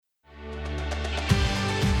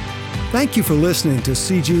Thank you for listening to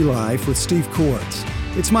CG Life with Steve Kortz.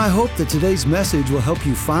 It's my hope that today's message will help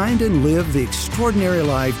you find and live the extraordinary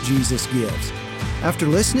life Jesus gives. After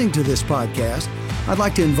listening to this podcast, I'd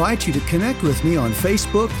like to invite you to connect with me on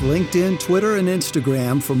Facebook, LinkedIn, Twitter, and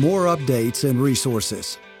Instagram for more updates and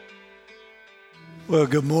resources. Well,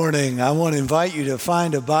 good morning. I want to invite you to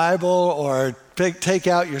find a Bible or take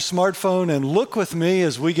out your smartphone and look with me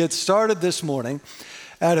as we get started this morning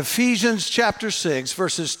at Ephesians chapter 6,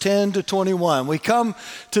 verses 10 to 21. We come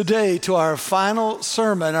today to our final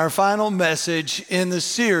sermon, our final message in the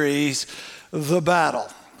series, The Battle.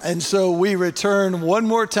 And so we return one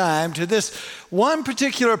more time to this one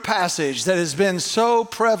particular passage that has been so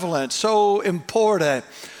prevalent, so important,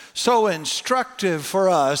 so instructive for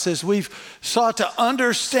us as we've sought to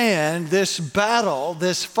understand this battle,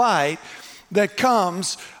 this fight that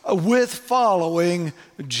comes with following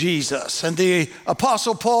Jesus. And the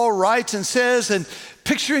Apostle Paul writes and says, and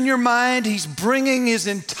picture in your mind, he's bringing his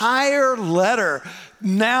entire letter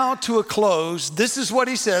now to a close. This is what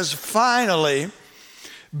he says: finally,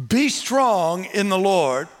 be strong in the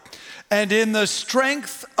Lord and in the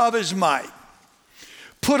strength of his might.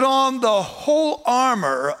 Put on the whole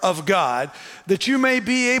armor of God that you may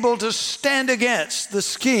be able to stand against the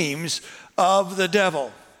schemes of the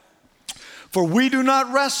devil. For we do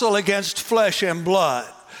not wrestle against flesh and blood,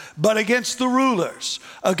 but against the rulers,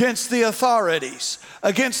 against the authorities,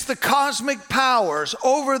 against the cosmic powers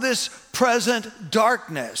over this present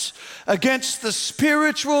darkness, against the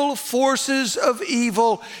spiritual forces of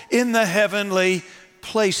evil in the heavenly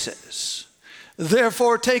places.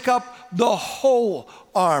 Therefore, take up the whole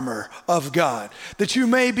armor of God, that you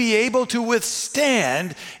may be able to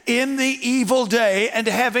withstand in the evil day, and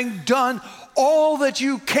having done all that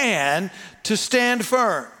you can, to stand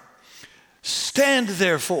firm. Stand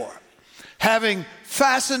therefore, having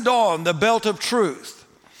fastened on the belt of truth.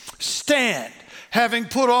 Stand, having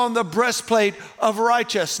put on the breastplate of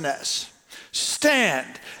righteousness.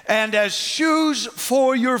 Stand, and as shoes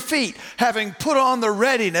for your feet, having put on the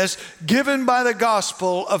readiness given by the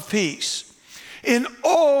gospel of peace. In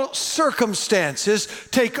all circumstances,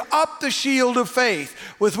 take up the shield of faith,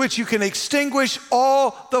 with which you can extinguish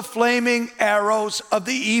all the flaming arrows of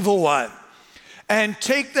the evil one. And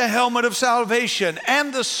take the helmet of salvation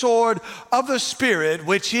and the sword of the Spirit,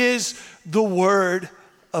 which is the Word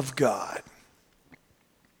of God.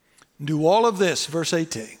 Do all of this, verse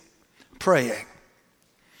 18, praying.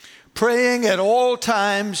 Praying at all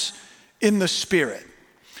times in the Spirit,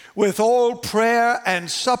 with all prayer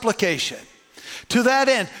and supplication. To that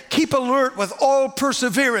end, keep alert with all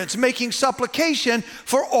perseverance, making supplication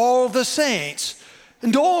for all the saints,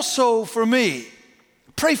 and also for me.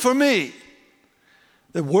 Pray for me,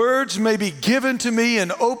 that words may be given to me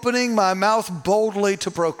in opening my mouth boldly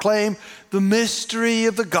to proclaim the mystery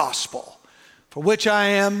of the gospel, for which I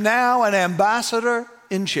am now an ambassador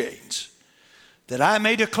in chains, that I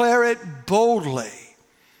may declare it boldly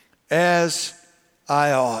as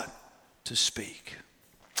I ought to speak.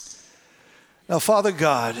 Now, Father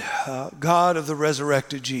God, God of the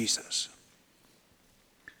resurrected Jesus,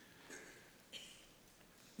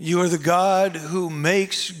 you are the God who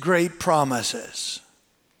makes great promises.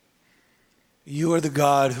 You are the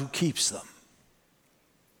God who keeps them.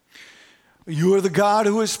 You are the God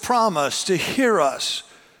who has promised to hear us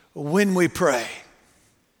when we pray.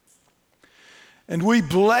 And we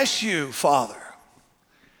bless you, Father,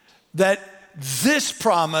 that this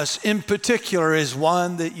promise in particular is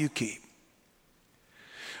one that you keep.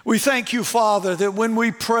 We thank you, Father, that when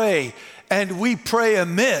we pray and we pray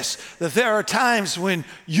amiss, that there are times when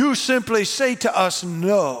you simply say to us,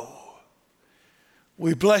 no.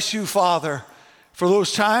 We bless you, Father, for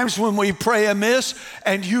those times when we pray amiss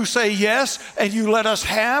and you say yes and you let us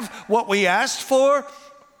have what we asked for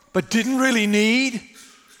but didn't really need.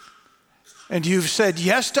 And you've said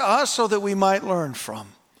yes to us so that we might learn from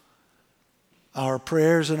our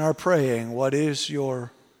prayers and our praying what is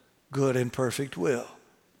your good and perfect will.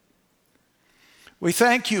 We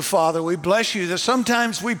thank you, Father. We bless you that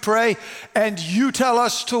sometimes we pray and you tell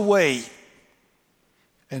us to wait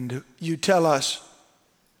and you tell us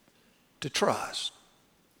to trust.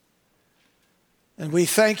 And we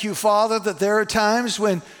thank you, Father, that there are times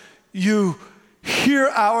when you hear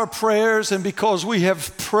our prayers, and because we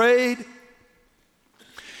have prayed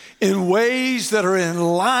in ways that are in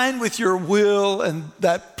line with your will and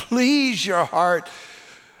that please your heart,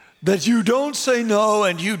 that you don't say no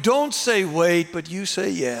and you don't say wait, but you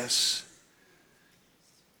say yes.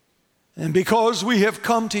 And because we have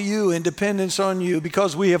come to you in dependence on you,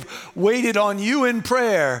 because we have waited on you in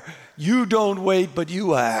prayer, you don't wait, but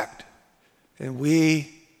you act. And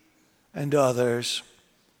we and others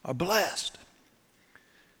are blessed.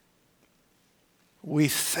 We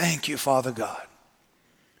thank you, Father God,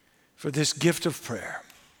 for this gift of prayer.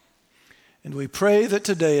 And we pray that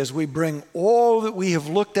today, as we bring all that we have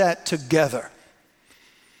looked at together,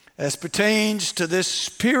 as pertains to this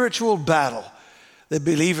spiritual battle that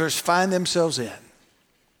believers find themselves in,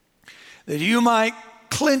 that you might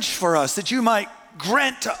clinch for us, that you might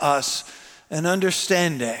grant to us an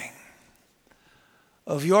understanding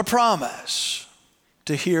of your promise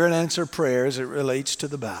to hear and answer prayer as it relates to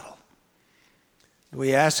the battle.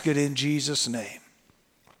 We ask it in Jesus' name.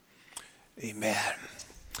 Amen.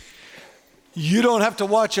 You don't have to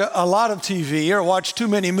watch a lot of TV or watch too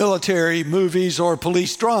many military movies or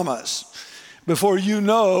police dramas before you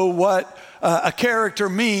know what a character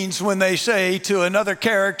means when they say to another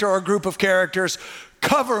character or group of characters,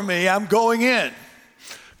 "Cover me, I'm going in.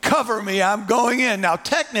 Cover me, I'm going in." Now,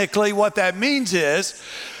 technically what that means is,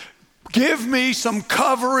 give me some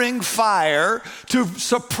covering fire to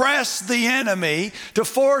suppress the enemy, to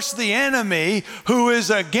force the enemy who is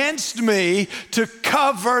against me to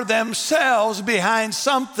cover themselves behind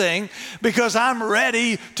something, because I'm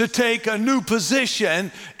ready to take a new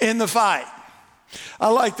position in the fight. I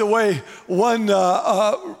like the way one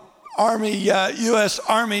U.S.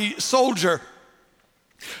 Army soldier,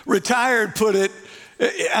 retired, put it.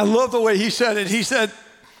 I love the way he said it. He said,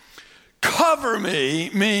 "Cover me"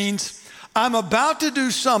 means I'm about to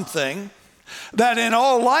do something that in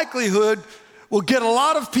all likelihood will get a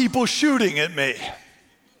lot of people shooting at me.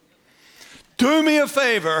 Do me a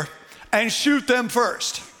favor and shoot them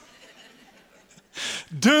first.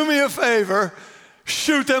 Do me a favor,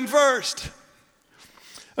 shoot them first.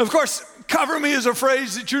 Of course, cover me is a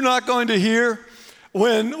phrase that you're not going to hear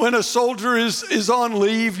when a soldier is on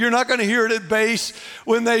leave. You're not going to hear it at base.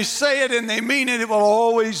 When they say it and they mean it, it will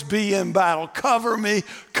always be in battle. Cover me,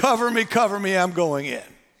 cover me, cover me, I'm going in.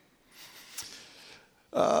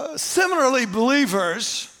 Similarly,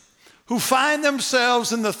 believers who find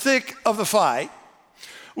themselves in the thick of the fight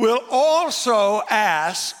will also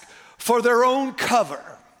ask for their own cover.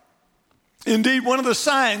 Indeed, one of the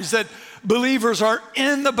signs that believers are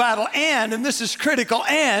in the battle and this is critical,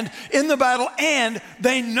 and in the battle and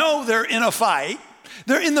they know they're in a fight.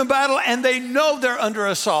 They're in the battle and they know they're under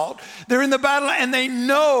assault. They're in the battle and they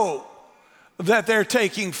know that they're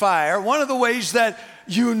taking fire. One of the ways that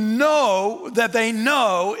you know that they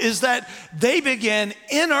know is that they begin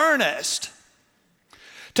in earnest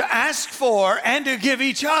to ask for and to give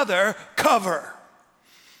each other cover.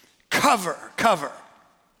 Cover, cover.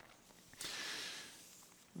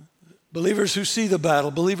 Believers who see the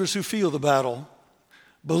battle, believers who feel the battle,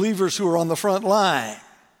 believers who are on the front line,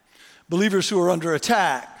 believers who are under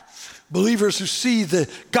attack, believers who see the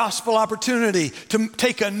gospel opportunity to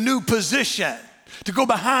take a new position, to go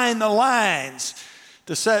behind the lines,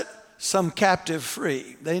 to set some captive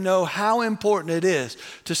free. They know how important it is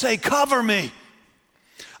to say, "Cover me.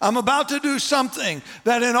 I'm about to do something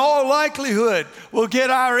that in all likelihood will get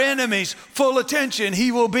our enemy's full attention.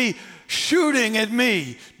 He will be shooting at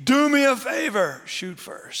me. Do me a favor, shoot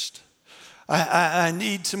first. I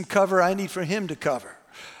need some cover. I need for him to cover.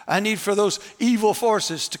 I need for those evil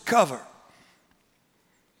forces to cover."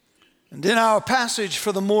 And in our passage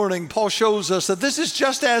for the morning, Paul shows us that this is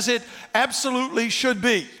just as it absolutely should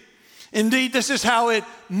be. Indeed, this is how it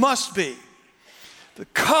must be. The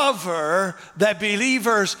cover that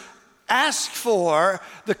believers ask for,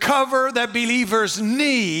 the cover that believers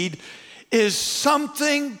need, is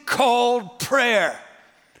something called prayer.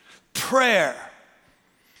 Prayer.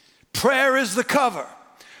 Prayer is the cover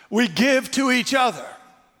we give to each other.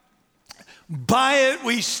 By it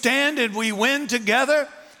we stand and we win together.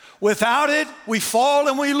 Without it we fall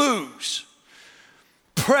and we lose.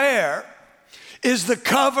 Prayer is the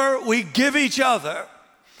cover we give each other.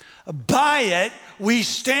 By it we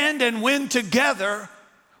stand and win together.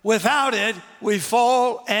 Without it we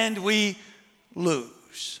fall and we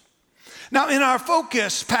lose. Now, in our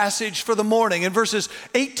focus passage for the morning, in verses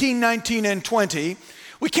 18, 19, and 20,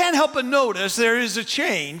 we can't help but notice there is a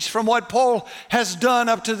change from what Paul has done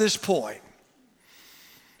up to this point.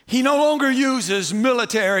 He no longer uses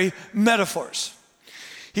military metaphors.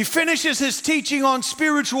 He finishes his teaching on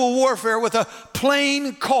spiritual warfare with a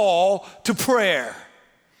plain call to prayer.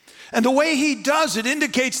 And the way he does it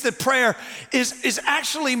indicates that prayer is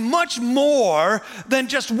actually much more than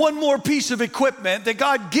just one more piece of equipment that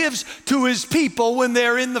God gives to his people when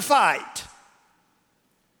they're in the fight.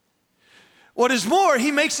 What is more,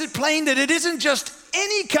 he makes it plain that it isn't just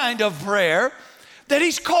any kind of prayer that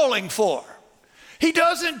he's calling for. He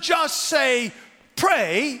doesn't just say,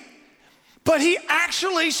 pray, But he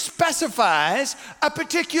actually specifies a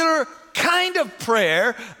particular kind of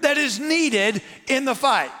prayer that is needed in the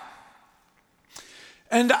fight.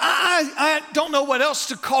 And I don't know what else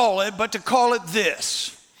to call it, but to call it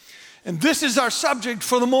this. And this is our subject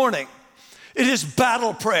for the morning. It is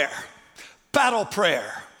battle prayer. Battle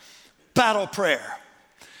prayer. Battle prayer.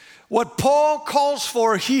 What Paul calls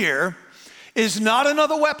for here is not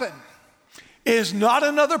another weapon, is not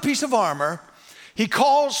another piece of armor. He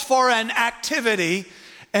calls for an activity,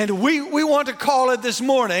 and we want to call it this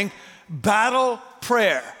morning battle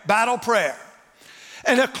prayer. Battle prayer.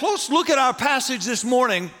 And a close look at our passage this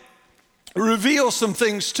morning reveals some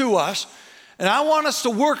things to us. And I want us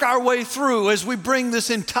to work our way through as we bring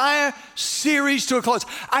this entire series to a close.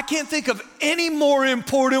 I can't think of any more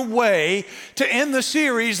important way to end the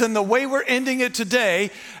series than the way we're ending it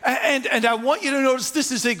today. And I want you to notice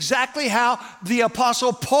this is exactly how the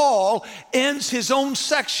Apostle Paul ends his own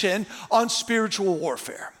section on spiritual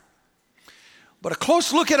warfare. But a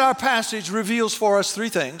close look at our passage reveals for us three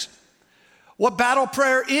things: what battle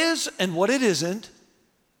prayer is and what it isn't,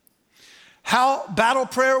 how battle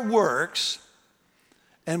prayer works,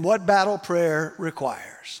 and what battle prayer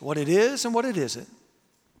requires. What it is and what it isn't,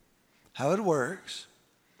 how it works,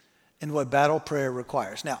 and what battle prayer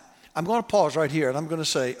requires. Now, I'm going to pause right here and I'm going to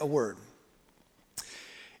say a word.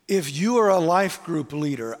 If you are a life group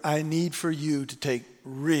leader, I need for you to take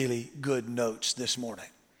really good notes this morning,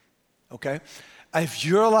 okay? If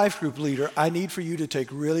you're a life group leader, I need for you to take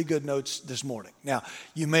really good notes this morning. Now,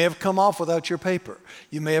 you may have come off without your paper.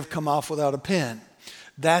 You may have come off without a pen.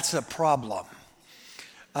 That's a problem.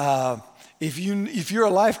 If you're a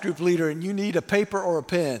life group leader and you need a paper or a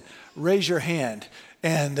pen, raise your hand,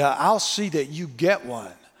 and I'll see that you get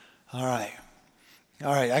one. All right,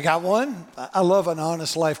 I got one. I love an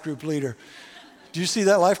honest life group leader. Do you see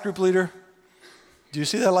that life group leader? Do you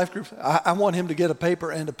see that life group? I want him to get a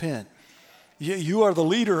paper and a pen. You are the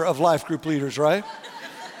leader of life group leaders, right?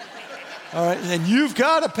 All right, and you've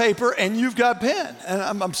got a paper and you've got pen, and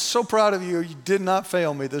I'm so proud of you. You did not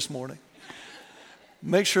fail me this morning.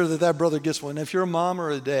 Make sure that brother gets one. If you're a mom or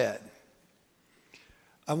a dad,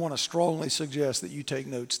 I want to strongly suggest that you take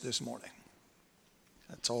notes this morning.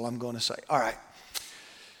 That's all I'm going to say. All right.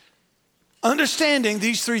 Understanding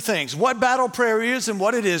these three things: what battle prayer is and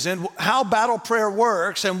what it isn't, how battle prayer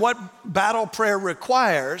works, and what battle prayer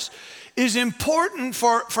requires, is important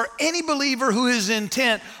for any believer who is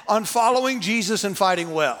intent on following Jesus and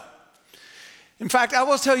fighting well. In fact, I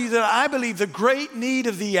will tell you that I believe the great need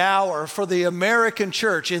of the hour for the American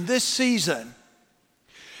church in this season,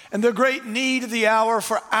 and the great need of the hour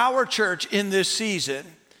for our church in this season,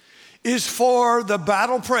 is for the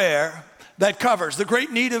battle prayer that covers the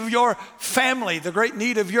great need of your family, the great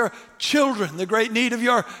need of your children, the great need of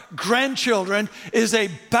your grandchildren, is a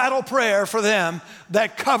battle prayer for them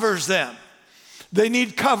that covers them. They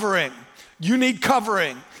need covering. You need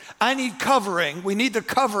covering. I need covering. We need the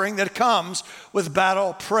covering that comes with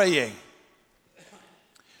battle praying.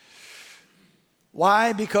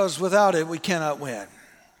 Why? Because without it, we cannot win.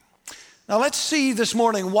 Now let's see this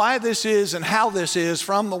morning why this is and how this is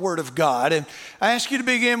from the Word of God. And I ask you to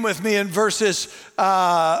begin with me in verses,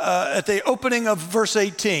 at the opening of verse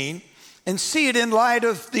 18, and see it in light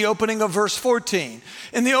of the opening of verse 14.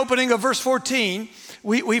 In the opening of verse 14,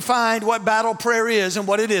 we find what battle prayer is and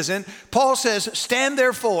what it isn't. Paul says, stand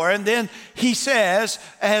therefore, and then he says,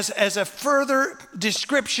 as a further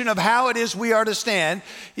description of how it is we are to stand,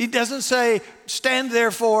 he doesn't say, stand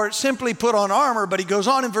therefore, simply put on armor, but he goes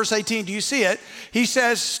on in verse 18, do you see it? He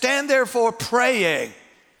says, stand therefore praying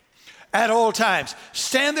at all times.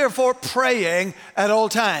 Stand therefore praying at all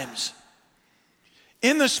times.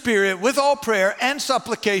 In the Spirit, with all prayer and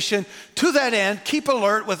supplication, to that end, keep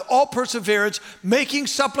alert with all perseverance, making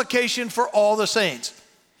supplication for all the saints.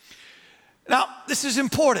 Now, this is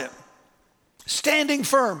important. Standing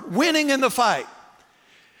firm, winning in the fight,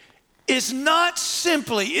 is not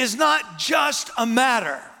just a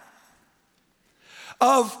matter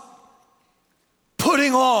of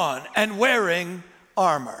putting on and wearing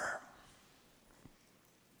armor.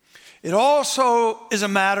 It also is a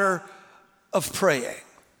matter of praying.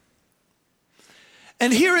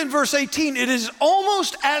 And here in verse 18, it is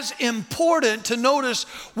almost as important to notice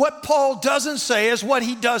what Paul doesn't say as what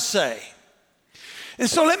he does say. And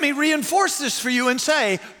so let me reinforce this for you and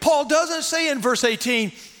say, Paul doesn't say in verse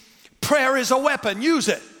 18, prayer is a weapon, use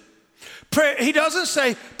it. He doesn't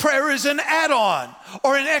say prayer is an add-on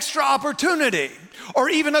or an extra opportunity or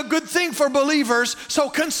even a good thing for believers, so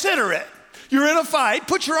consider it. You're in a fight,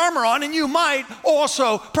 put your armor on, and you might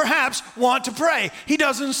also perhaps want to pray. He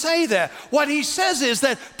doesn't say that. What he says is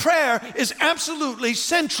that prayer is absolutely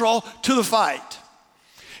central to the fight.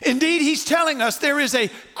 Indeed, he's telling us there is a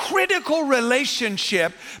critical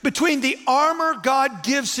relationship between the armor God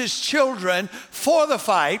gives his children for the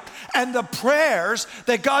fight and the prayers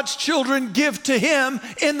that God's children give to him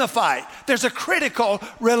in the fight. There's a critical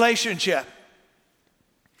relationship.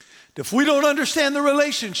 If we don't understand the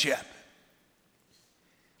relationship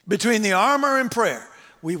between the armor and prayer,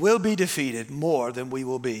 we will be defeated more than we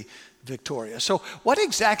will be victorious. So what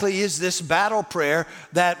exactly is this battle prayer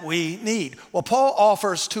that we need? Well, Paul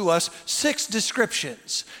offers to us 6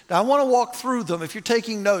 descriptions. Now, I want to walk through them. If you're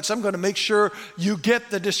taking notes, I'm going to make sure you get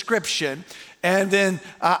the description, and then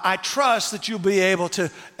I trust that you'll be able to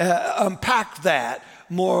unpack that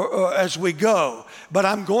more as we go. But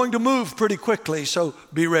I'm going to move pretty quickly, so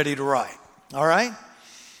be ready to write. All right?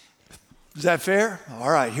 Is that fair? All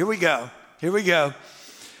right, here we go. Here we go.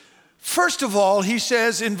 First of all, he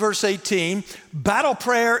says in verse 18, battle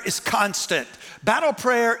prayer is constant. Battle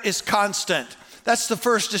prayer is constant. That's the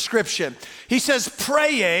first description. He says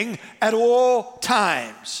praying at all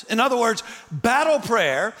times. In other words, battle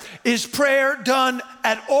prayer is prayer done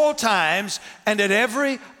at all times and at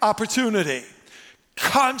every opportunity.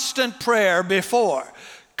 Constant prayer before,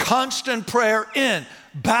 constant prayer in.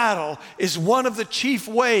 Battle is one of the chief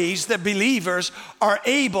ways that believers are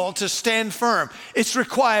able to stand firm. It's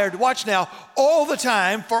required, watch now, all the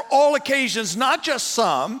time for all occasions, not just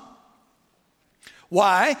some.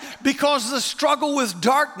 Why? Because the struggle with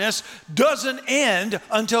darkness doesn't end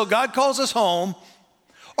until God calls us home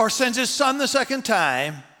or sends his son the second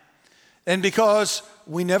time, and because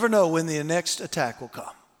we never know when the next attack will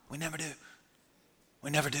come. We never do. We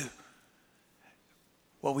never do.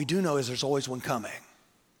 What we do know is there's always one coming.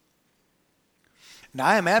 Now,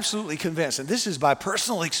 I am absolutely convinced, and this is by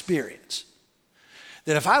personal experience,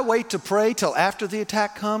 that if I wait to pray till after the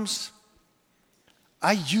attack comes,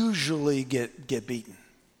 I usually get beaten.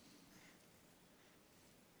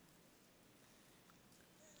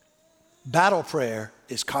 Battle prayer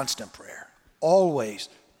is constant prayer, always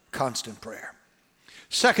constant prayer.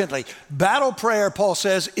 Secondly, battle prayer, Paul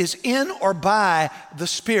says, is in or by the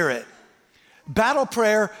Spirit. Battle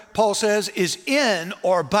prayer, Paul says, is in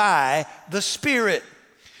or by the Spirit.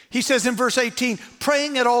 He says in verse 18,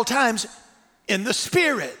 praying at all times in the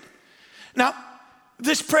Spirit. Now,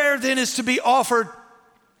 this prayer then is to be offered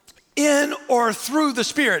in or through the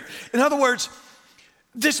Spirit. In other words,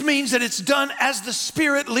 this means that it's done as the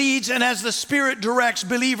Spirit leads and as the Spirit directs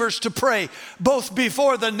believers to pray, both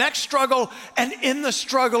before the next struggle and in the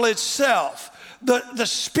struggle itself. The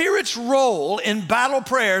Spirit's role in battle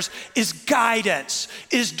prayers is guidance,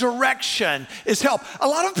 is direction, is help. A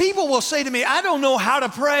lot of people will say to me, I don't know how to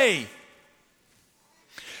pray.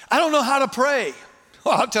 I don't know how to pray.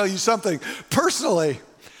 Well, I'll tell you something. Personally,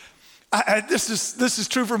 this is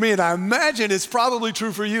true for me, and I imagine it's probably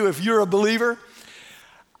true for you if you're a believer.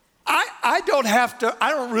 I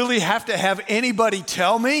don't really have to have anybody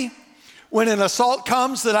tell me when an assault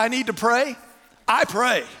comes that I need to pray. I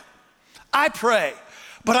pray.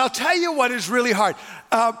 But I'll tell you what is really hard.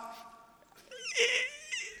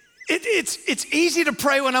 It's easy to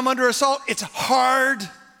pray when I'm under assault. It's hard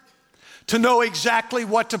to know exactly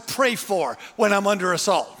what to pray for when I'm under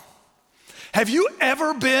assault. Have you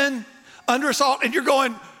ever been under assault and you're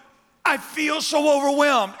going, I feel so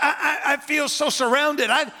overwhelmed. I feel so surrounded.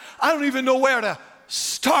 I don't even know where to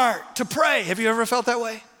start to pray. Have you ever felt that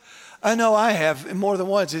way? I know I have more than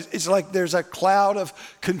once. It's like there's a cloud of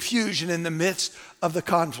confusion in the midst of the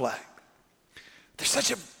conflict. There's such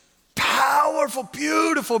a powerful,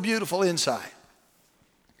 beautiful, beautiful insight.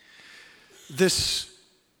 This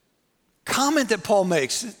comment that Paul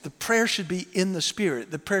makes, the prayer should be in the Spirit.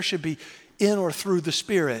 The prayer should be in or through the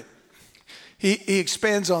Spirit. He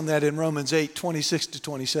expands on that in Romans 8, 26 to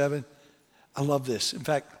 27. I love this. In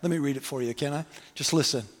fact, let me read it for you, can I? Just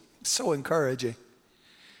listen. It's so encouraging.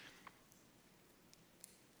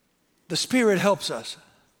 The Spirit helps us,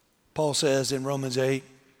 Paul says in Romans 8,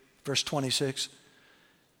 verse 26.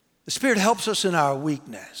 The Spirit helps us in our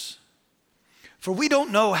weakness. For we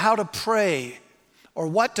don't know how to pray or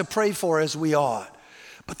what to pray for as we ought.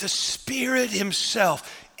 But the Spirit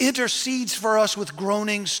himself intercedes for us with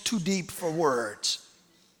groanings too deep for words.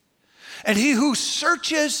 And he who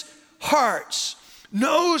searches hearts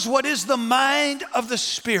knows what is the mind of the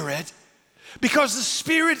Spirit, because the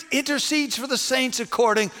Spirit intercedes for the saints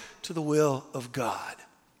according to the will of God.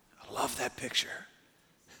 I love that picture.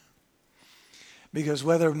 Because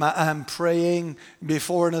whether I'm praying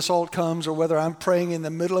before an assault comes or whether I'm praying in the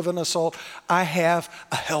middle of an assault, I have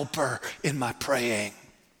a helper in my praying.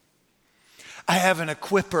 I have an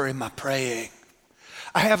equipper in my praying.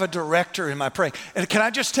 I have a director in my praying. And can I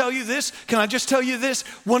just tell you this?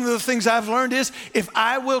 One of the things I've learned is if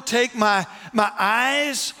I will take my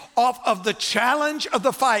eyes off of the challenge of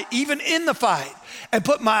the fight, even in the fight, and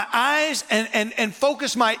put my eyes and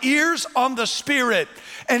focus my ears on the Spirit.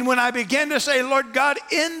 And when I begin to say, Lord God,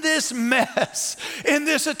 in this mess, in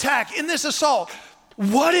this attack, in this assault,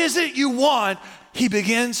 what is it you want? He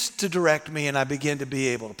begins to direct me and I begin to be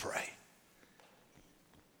able to pray.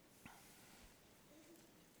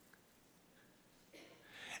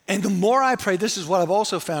 And the more I pray, this is what I've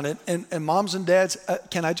also found, and moms and dads,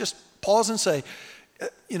 can I just pause and say,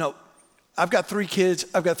 I've got 3 kids,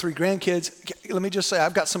 I've got 3 grandkids. Let me just say,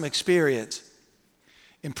 I've got some experience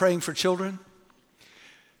in praying for children.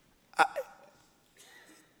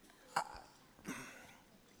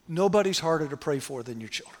 Nobody's harder to pray for than your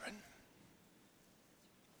children.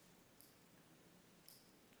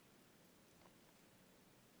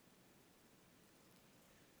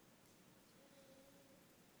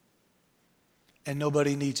 And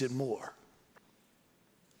nobody needs it more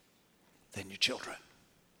than your children.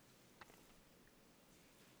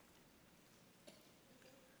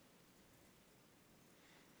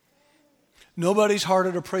 Nobody's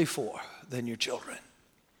harder to pray for than your children.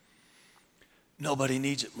 Nobody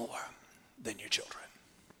needs it more than your children.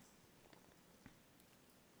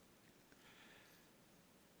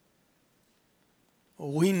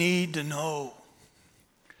 We need to know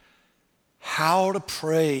how to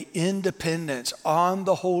pray independence on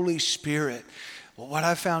the Holy Spirit. Well, what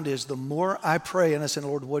I found is the more I pray and I say,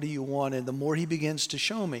 Lord, what do you want? And the more he begins to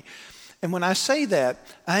show me. And when I say that,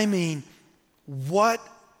 I mean, what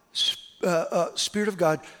Spirit of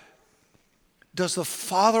God does the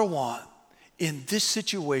Father want in this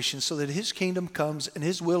situation so that his kingdom comes and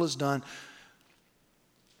his will is done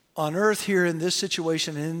on earth here in this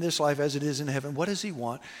situation and in this life as it is in heaven? What does he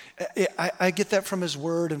want? I get that from his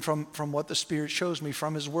word and from what the Spirit shows me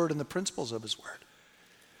from his word and the principles of his word.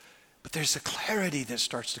 But there's a clarity that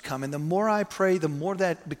starts to come. And the more I pray, the more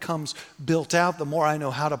that becomes built out, the more I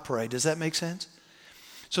know how to pray. Does that make sense?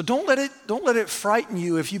 So don't let it frighten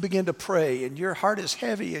you if you begin to pray and your heart is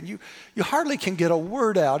heavy and you hardly can get a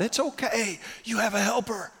word out. It's okay. You have a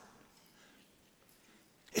helper.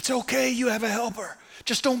 It's okay. You have a helper.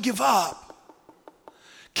 Just don't give up.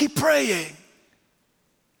 Keep praying.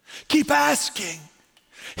 Keep asking.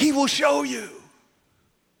 He will show you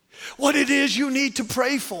what it is you need to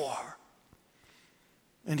pray for.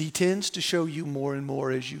 And he tends to show you more and more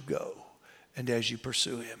as you go and as you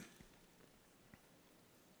pursue him.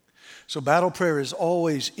 So battle prayer is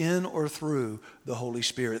always in or through the Holy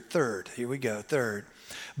Spirit. Third, here we go. Third,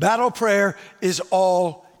 battle prayer is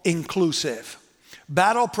all inclusive.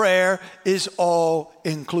 Battle prayer is all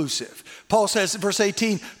inclusive. Paul says in verse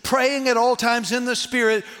 18, praying at all times in the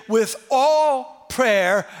Spirit with all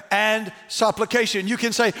prayer and supplication. You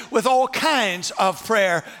can say with all kinds of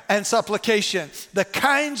prayer and supplication. The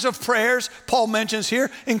kinds of prayers Paul mentions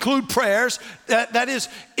here include prayers, that is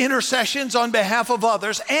intercessions on behalf of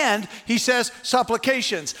others, and he says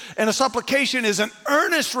supplications. And a supplication is an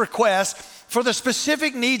earnest request for the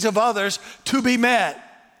specific needs of others to be met.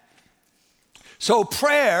 So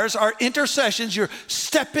prayers are intercessions. You're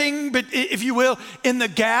stepping, if you will, in the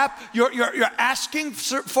gap. You're asking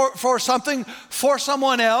for something for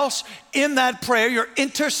someone else in that prayer. You're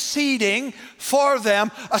interceding for them.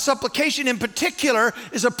 A supplication in particular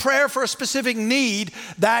is a prayer for a specific need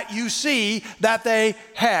that you see that they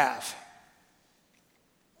have.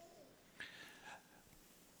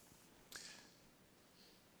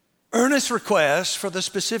 Earnest requests for the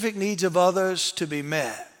specific needs of others to be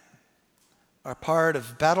met are part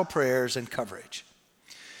of battle prayers and coverage.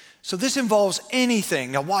 So this involves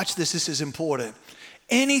anything. Now watch this is important.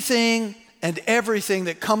 Anything and everything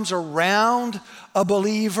that comes around a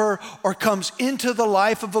believer or comes into the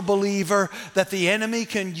life of a believer that the enemy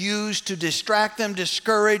can use to distract them,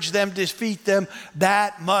 discourage them, defeat them,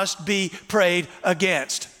 that must be prayed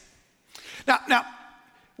against. Now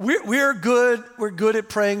we're good at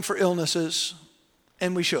praying for illnesses,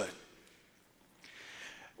 and we should.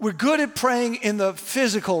 We're good at praying in the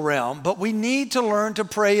physical realm, but we need to learn to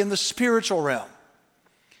pray in the spiritual realm.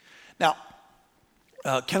 Now,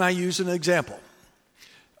 can I use an example?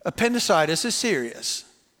 Appendicitis is serious.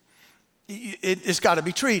 It's got to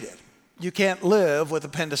be treated. You can't live with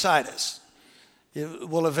appendicitis. It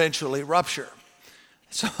will eventually rupture.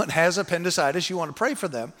 Someone has appendicitis, you want to pray for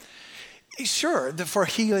them. Sure, for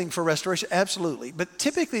healing, for restoration, absolutely. But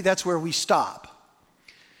typically that's where we stop.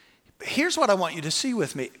 here's what I want you to see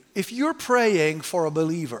with me. If you're praying for a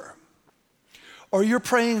believer, or you're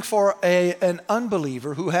praying for an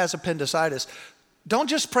unbeliever who has appendicitis, don't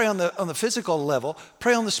just pray on the physical level,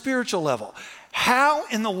 pray on the spiritual level. How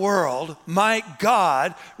in the world might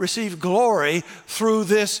God receive glory through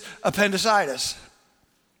this appendicitis?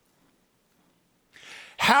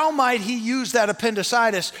 How might he use that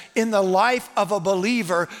appendicitis in the life of a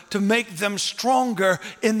believer to make them stronger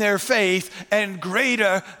in their faith and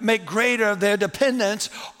make greater their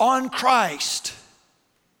dependence on Christ?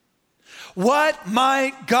 What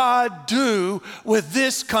might God do with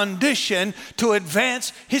this condition to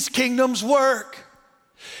advance his kingdom's work?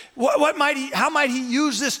 How might he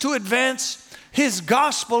use this to advance his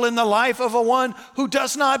gospel in the life of one who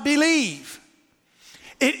does not believe?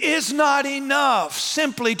 It is not enough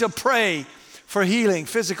simply to pray for healing,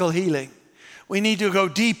 physical healing. We need to go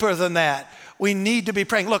deeper than that. We need to be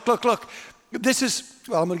praying. Look. I'm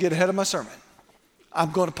going to get ahead of my sermon.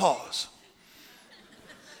 I'm going to pause.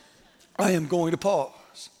 I am going to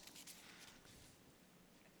pause.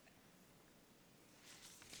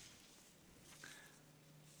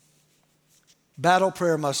 Battle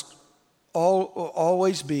prayer must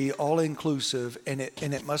always be all-inclusive, and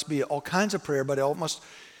it must be all kinds of prayer, but it must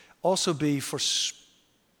also be for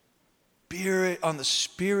spirit, on the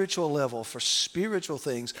spiritual level, for spiritual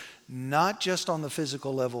things, not just on the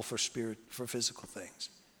physical level for physical things.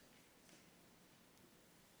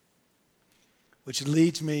 Which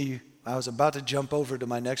leads me, I was about to jump over to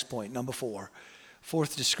my next point, number 4.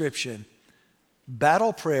 Fourth description,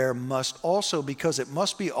 battle prayer must also, because it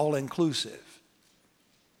must be all-inclusive,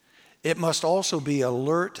 it must also be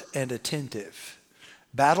alert and attentive.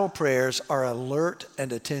 Battle prayers are alert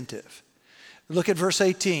and attentive. Look at verse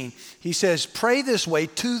 18. He says, pray this way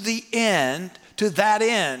to the end, to that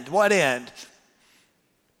end. What end?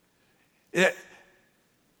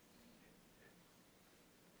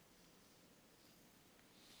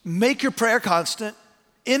 Make your prayer constant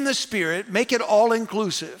in the Spirit. Make it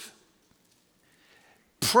all-inclusive.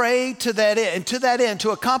 Pray to that end. And to that end,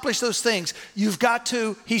 to accomplish those things, you've got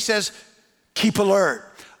to, he says, keep alert.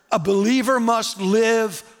 A believer must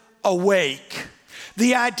live awake.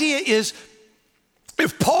 The idea is,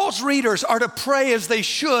 if Paul's readers are to pray as they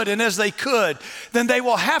should and as they could, then they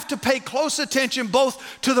will have to pay close attention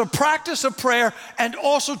both to the practice of prayer and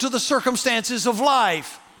also to the circumstances of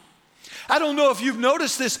life. I don't know if you've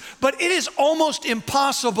noticed this, but it is almost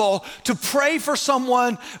impossible to pray for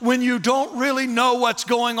someone when you don't really know what's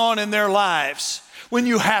going on in their lives, when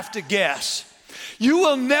you have to guess. You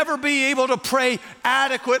will never be able to pray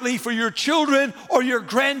adequately for your children or your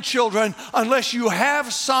grandchildren unless you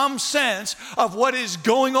have some sense of what is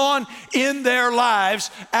going on in their lives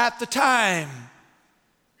at the time.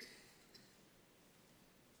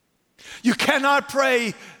 You cannot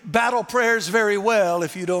pray battle prayers very well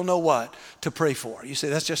if you don't know what to pray for. You say,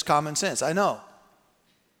 that's just common sense. I know.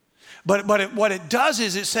 But what it does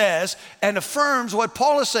is it says and affirms what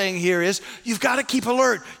Paul is saying here is you've got to keep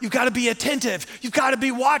alert. You've got to be attentive. You've got to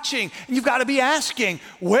be watching. And you've got to be asking,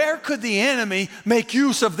 where could the enemy make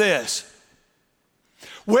use of this?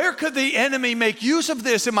 Where could the enemy make use of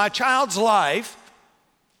this in my child's life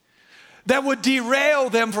that would derail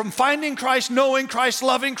them from finding Christ, knowing Christ,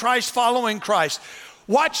 loving Christ, following Christ?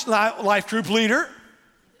 Watch, life group leader.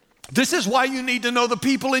 This is why you need to know the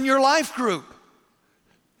people in your life group.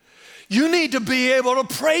 You need to be able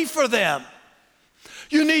to pray for them.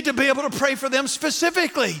 You need to be able to pray for them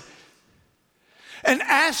specifically. And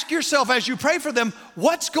ask yourself as you pray for them,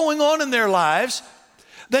 what's going on in their lives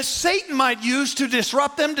that Satan might use to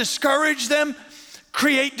disrupt them, discourage them,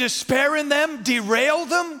 create despair in them, derail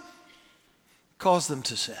them, cause them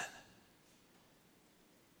to sin.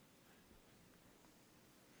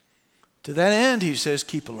 To that end, he says,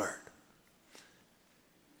 keep alert.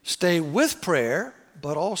 Stay with prayer,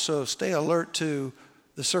 but also stay alert to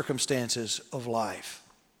the circumstances of life.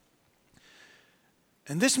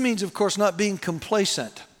 And this means, of course, not being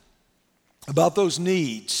complacent about those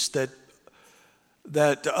needs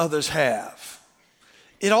that others have.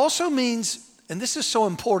 It also means, and this is so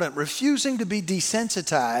important, refusing to be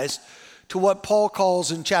desensitized to what Paul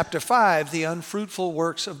calls in chapter 5, the unfruitful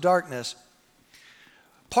works of darkness.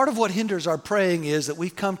 Part of what hinders our praying is that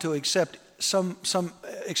we've come to accept some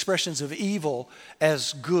expressions of evil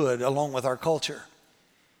as good along with our culture.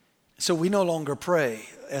 So we no longer pray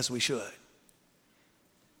as we should.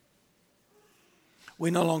 We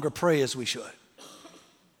no longer pray as we should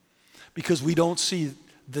because we don't see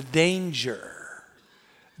the danger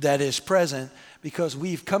that is present, because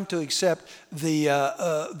we've come to accept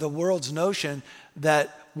the world's notion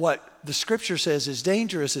that what the Scripture says is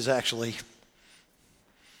dangerous is actually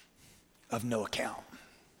of no account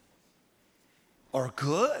or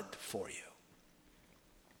good for you.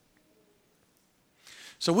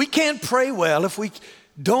 So we can't pray well if we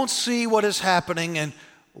don't see what is happening and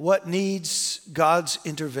what needs God's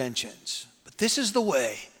interventions. But this is the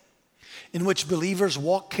way in which believers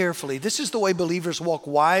walk carefully. This is the way believers walk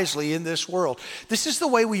wisely in this world. This is the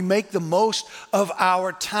way we make the most of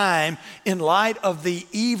our time in light of the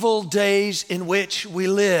evil days in which we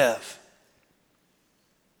live.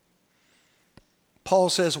 Paul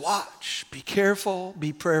says, watch, be careful,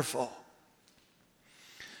 be prayerful.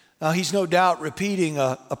 Now, he's no doubt repeating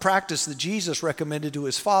a practice that Jesus recommended to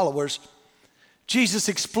his followers. Jesus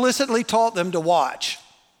explicitly taught them to watch.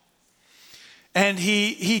 And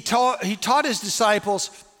he taught his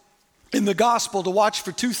disciples in the gospel to watch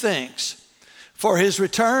for two things: for his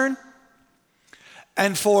return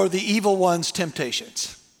and for the evil one's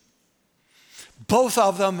temptations. Both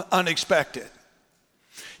of them unexpected.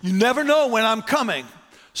 You never know when I'm coming,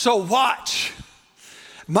 so watch.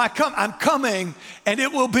 I'm coming, and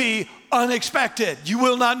it will be unexpected. You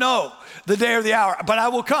will not know the day or the hour, but I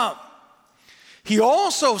will come. He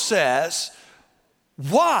also says,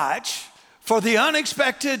 watch for the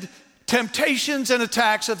unexpected temptations and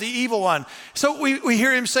attacks of the evil one. So we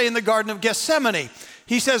hear him say in the Garden of Gethsemane,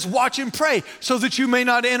 he says, watch and pray so that you may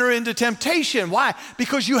not enter into temptation. Why?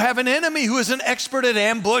 Because you have an enemy who is an expert at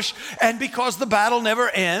ambush, and because the battle never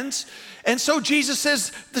ends. And so Jesus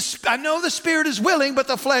says, I know the spirit is willing, but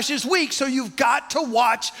the flesh is weak, so you've got to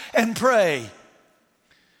watch and pray.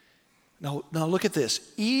 Now look at this.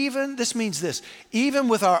 This means this, even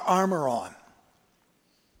with our armor on,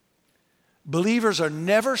 believers are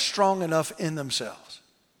never strong enough in themselves.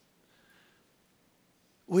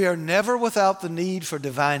 We are never without the need for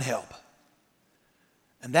divine help.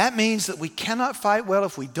 And that means that we cannot fight well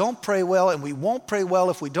if we don't pray well, and we won't pray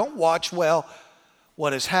well if we don't watch well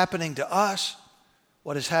what is happening to us,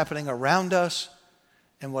 what is happening around us,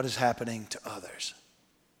 and what is happening to others.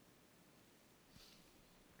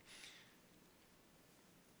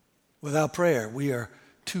 Without prayer, we are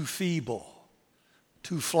too feeble,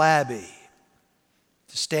 too flabby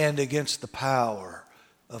to stand against the power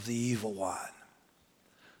of the evil one.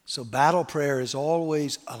 So battle prayer is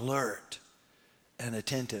always alert and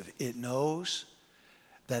attentive. It knows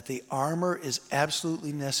that the armor is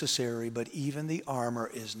absolutely necessary, but even the armor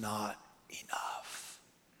is not enough.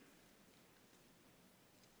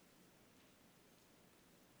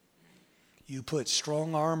 You put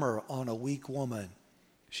strong armor on a weak woman,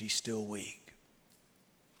 she's still weak.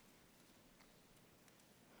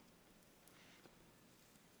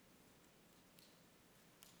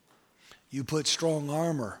 You put strong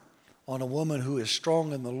armor on a woman who is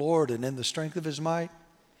strong in the Lord and in the strength of his might,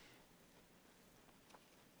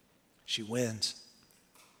 she wins.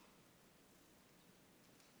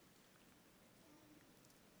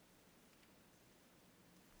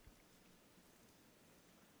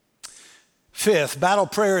 Fifth, battle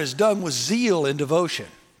prayer is done with zeal and devotion.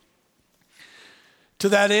 To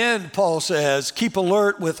that end, Paul says, keep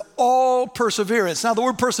alert with all perseverance. Now, the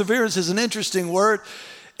word perseverance is an interesting word.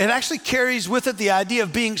 It actually carries with it the idea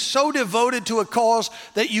of being so devoted to a cause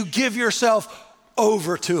that you give yourself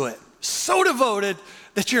over to it. So devoted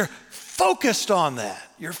that you're focused on that.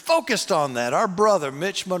 You're focused on that. Our brother,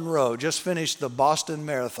 Mitch Monroe, just finished the Boston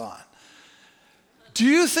Marathon. Do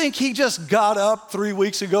you think he just got up 3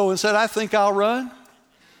 weeks ago and said, I think I'll run?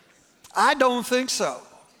 I don't think so.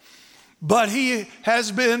 But he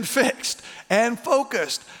has been fixed and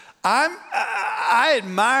focused. I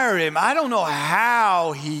admire him. I don't know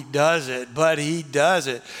how he does it, but he does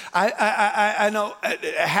it. I know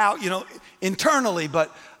how, internally,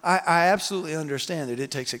 but I absolutely understand that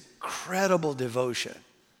it takes incredible devotion,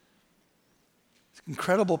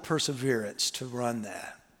 incredible perseverance to run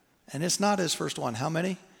that. And it's not his first one. How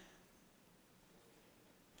many?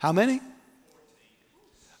 How many?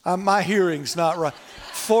 My hearing's not right.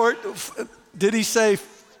 Did he say?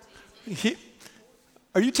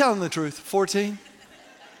 Are you telling the truth? 14?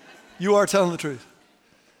 You are telling the truth.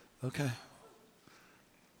 Okay.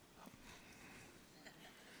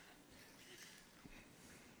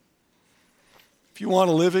 If you want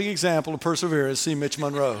a living example of perseverance, see Mitch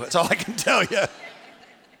Monroe. That's all I can tell you.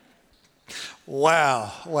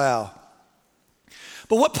 Wow.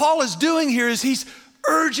 But what Paul is doing here is he's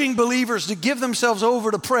urging believers to give themselves over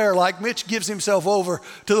to prayer like Mitch gives himself over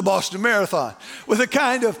to the Boston Marathon, with a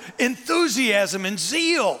kind of enthusiasm and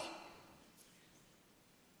zeal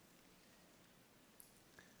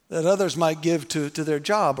that others might give to their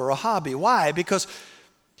job or a hobby. Why? Because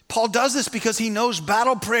Paul does this because he knows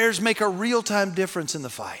battle prayers make a real-time difference in the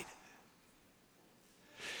fight.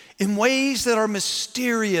 in ways that are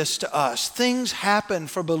mysterious to us. Things happen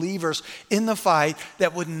for believers in the fight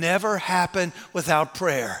that would never happen without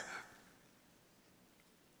prayer.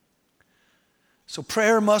 So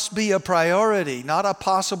prayer must be a priority, not a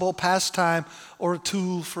possible pastime or a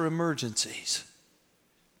tool for emergencies.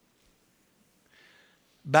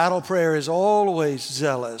 Battle prayer is always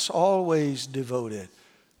zealous, always devoted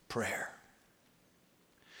prayer.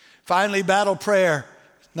 Finally, battle prayer,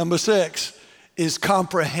 number 6, is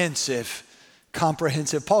comprehensive.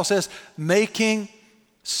 Comprehensive. Paul says, making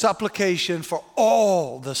supplication for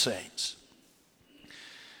all the saints.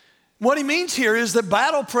 What he means here is that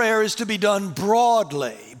battle prayer is to be done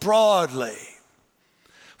broadly.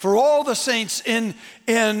 For all the saints in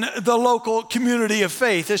the local community of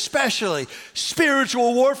faith, especially.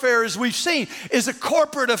 Spiritual warfare, as we've seen, is a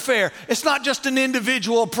corporate affair. It's not just an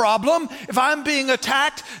individual problem. If I'm being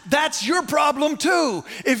attacked, that's your problem too.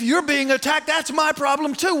 If you're being attacked, that's my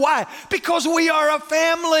problem too. Why? Because we are a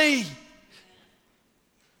family.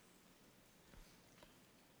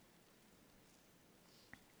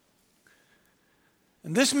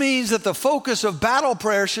 And this means that the focus of battle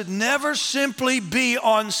prayer should never simply be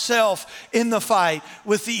on self in the fight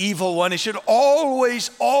with the evil one. It should always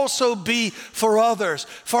also be for others,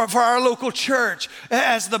 for our local church,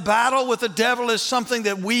 as the battle with the devil is something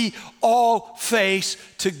that we all face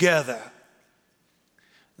together.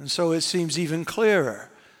 And so it seems even clearer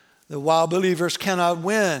that while believers cannot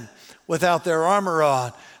win without their armor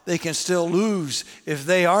on, they can still lose if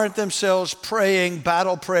they aren't themselves praying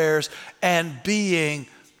battle prayers and being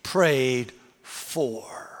prayed for.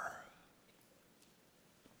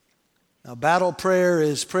 Now, battle prayer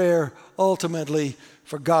is prayer ultimately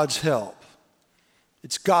for God's help.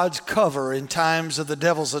 It's God's cover in times of the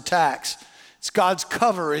devil's attacks. It's God's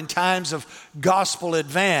cover in times of gospel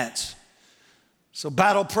advance. So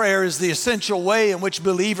battle prayer is the essential way in which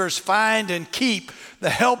believers find and keep the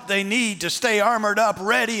help they need to stay armored up,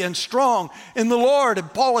 ready and strong in the Lord.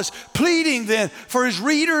 And Paul is pleading then for his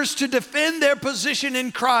readers to defend their position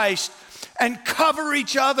in Christ and cover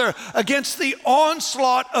each other against the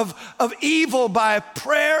onslaught of evil by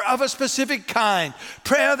prayer of a specific kind.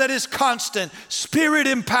 Prayer that is constant,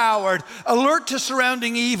 spirit-empowered, alert to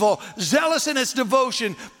surrounding evil, zealous in its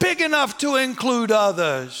devotion, big enough to include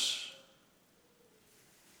others.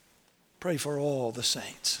 Pray for all the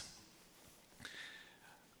saints.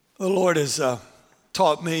 The Lord has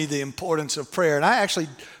taught me the importance of prayer, and I actually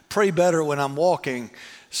pray better when I'm walking.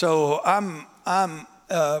 So I'm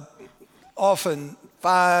often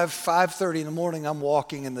 5:30 in the morning. I'm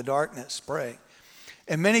walking in the darkness praying,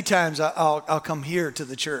 and many times I'll come here to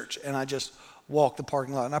the church and I just walk the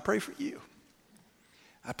parking lot and I pray for you.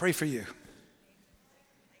 I pray for you.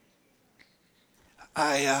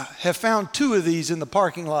 I have found 2 of these in the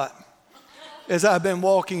parking lot as I've been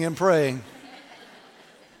walking and praying.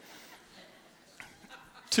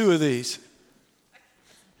 2 of these.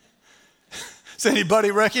 Does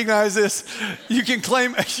anybody recognize this? You can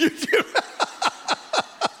claim.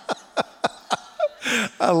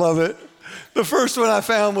 I love it. The first one I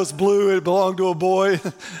found was blue. It belonged to a boy.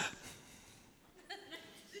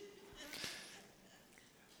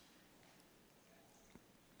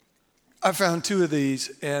 I found 2 of these,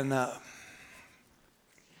 and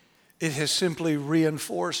it has simply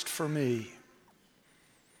reinforced for me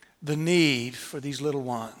the need for these little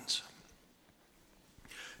ones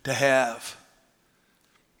to have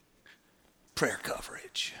prayer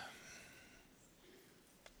coverage.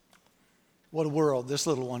 What a world this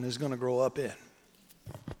little one is going to grow up in.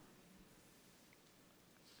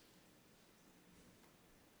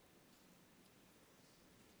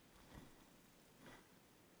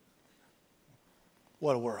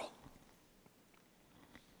 What a world.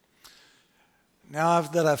 Now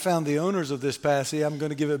that I've found the owners of this passy, I'm going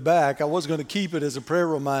to give it back. I was going to keep it as a prayer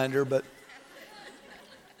reminder, but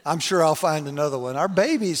I'm sure I'll find another one. Our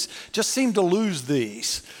babies just seem to lose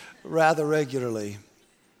these rather regularly,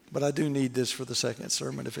 but I do need this for the second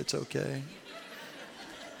sermon if it's okay.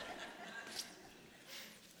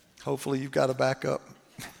 Hopefully you've got a backup.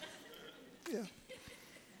 Yeah.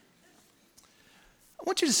 I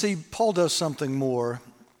want you to see Paul does something more.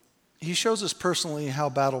 He shows us personally how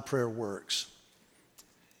battle prayer works.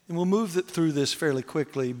 And we'll move through this fairly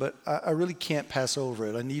quickly, but I really can't pass over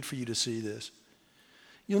it. I need for you to see this.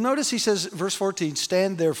 You'll notice he says, verse 14,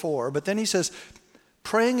 stand therefore, but then he says,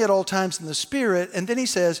 praying at all times in the Spirit, and then he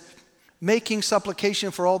says, making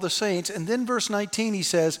supplication for all the saints, and then verse 19 he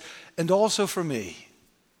says, and also for me,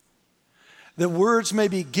 that words may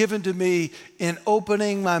be given to me in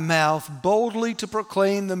opening my mouth boldly to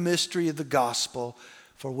proclaim the mystery of the gospel,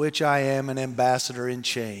 for which I am an ambassador in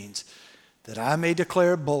chains. that I may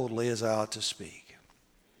declare boldly as I ought to speak.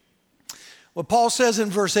 What Paul says in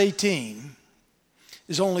verse 18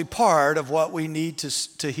 is only part of what we need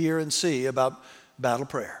to hear and see about battle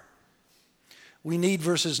prayer. We need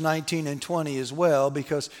verses 19 and 20 as well,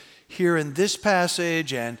 because here in this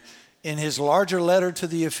passage and in his larger letter to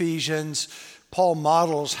the Ephesians, Paul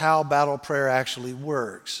models how battle prayer actually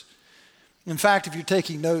works. In fact, if you're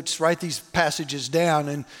taking notes, write these passages down.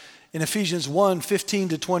 In Ephesians 1, 15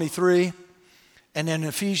 to 23, and in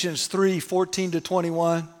Ephesians 3, 14 to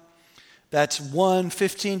 21, that's 1,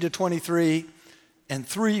 15 to 23, and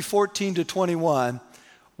 3, 14 to 21.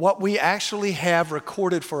 What we actually have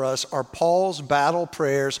recorded for us are Paul's battle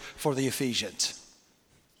prayers for the Ephesians.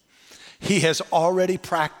 He has already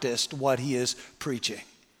practiced what he is preaching.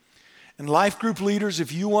 And life group leaders,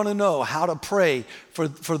 if you want to know how to pray for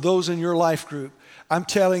those in your life group, I'm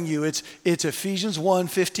telling you, it's Ephesians 1,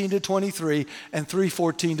 15 to 23 and 3,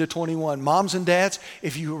 14 to 21. Moms and dads,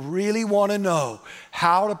 if you really want to know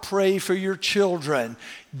how to pray for your children,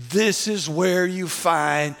 this is where you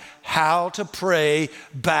find how to pray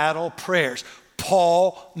battle prayers.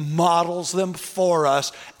 Paul models them for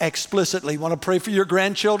us explicitly. Want to pray for your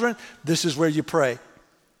grandchildren? This is where you pray.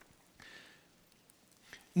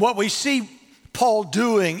 What we see Paul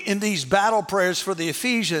doing in these battle prayers for the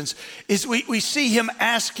Ephesians is we see him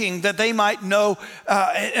asking that they might know,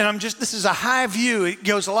 this is a high view, it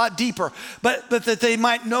goes a lot deeper, but that they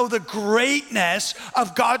might know the greatness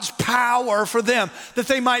of God's power for them, that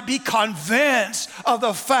they might be convinced of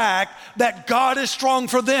the fact that God is strong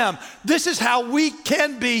for them. This is how we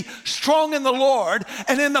can be strong in the Lord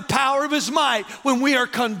and in the power of his might, when we are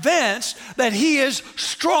convinced that he is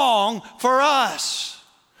strong for us.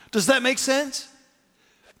 Does that make sense?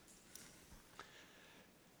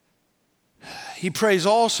 He prays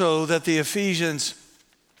also that the Ephesians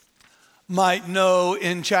might know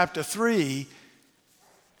in chapter 3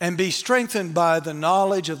 and be strengthened by the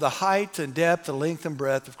knowledge of the height and depth, the length and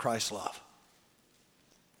breadth of Christ's love.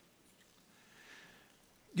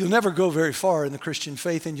 You'll never go very far in the Christian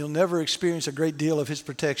faith, and you'll never experience a great deal of his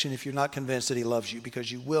protection if you're not convinced that he loves you,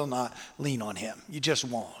 because you will not lean on him. You just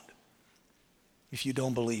won't, if you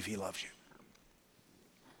don't believe he loves you.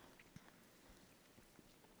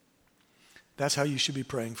 That's how you should be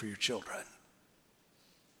praying for your children.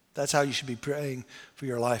 That's how you should be praying for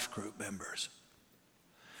your life group members.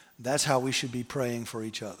 That's how we should be praying for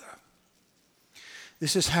each other.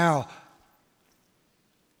 This is how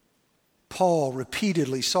Paul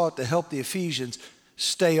repeatedly sought to help the Ephesians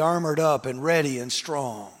stay armored up and ready and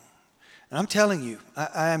strong. And I'm telling you,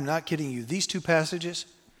 I am not kidding you, these two passages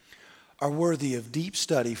are worthy of deep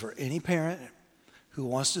study for any parent who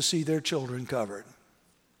wants to see their children covered,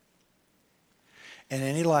 and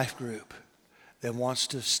any life group that wants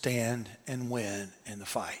to stand and win in the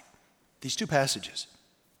fight. These two passages.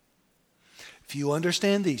 If you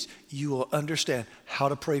understand these, you will understand how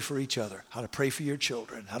to pray for each other, how to pray for your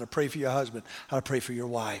children, how to pray for your husband, how to pray for your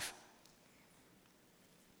wife.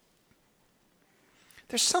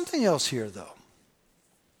 There's something else here, though.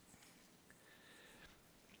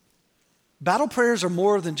 Battle prayers are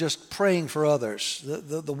more than just praying for others.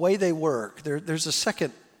 The way they work, there's a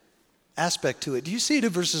second aspect to it. Do you see it in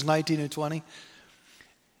verses 19 and 20?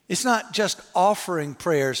 It's not just offering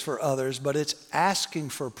prayers for others, but it's asking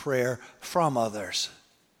for prayer from others.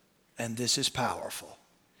 And this is powerful.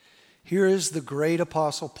 Here is the great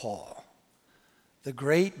Apostle Paul, the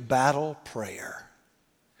great battle prayer.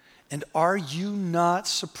 And are you not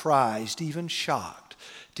surprised, even shocked,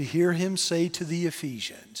 to hear him say to the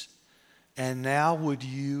Ephesians, "And now would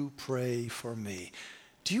you pray for me?"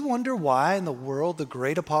 Do you wonder why in the world the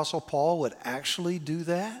great Apostle Paul would actually do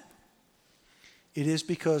that? It is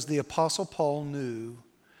because the Apostle Paul knew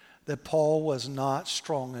that Paul was not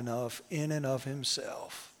strong enough in and of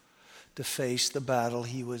himself to face the battle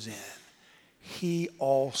he was in. He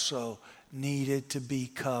also needed to be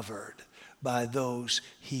covered by those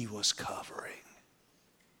he was covering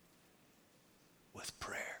with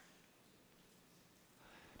prayer.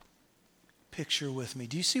 Picture with me.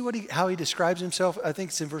 Do you see how he describes himself? I think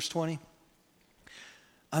it's in verse 20.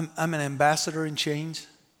 I'm an ambassador in chains.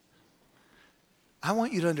 I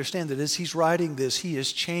want you to understand that as he's writing this, he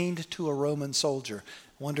is chained to a Roman soldier.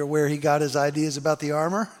 Wonder where he got his ideas about the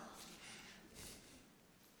armor?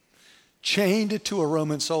 Chained to a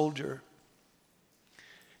Roman soldier.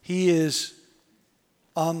 He is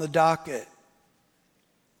on the docket,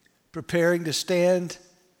 preparing to stand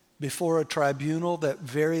before a tribunal that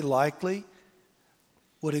very likely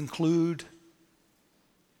would include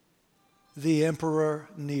the Emperor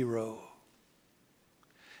Nero.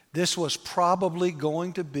 This was probably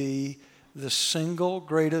going to be the single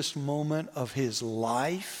greatest moment of his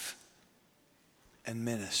life and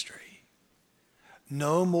ministry.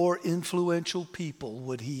 No more influential people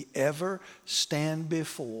would he ever stand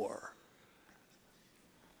before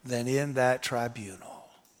than in that tribunal.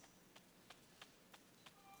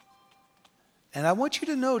 And I want you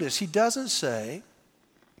to notice, he doesn't say,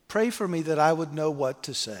 pray for me that I would know what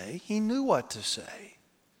to say. He knew what to say.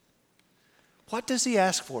 What does he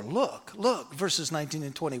ask for? Look, verses 19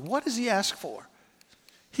 and 20. What does he ask for?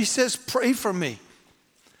 He says, pray for me.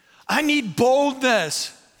 I need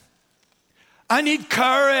boldness. I need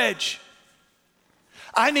courage.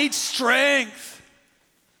 I need strength.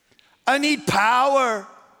 I need power.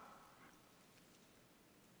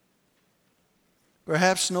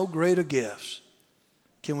 Perhaps no greater gifts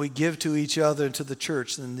can we give to each other and to the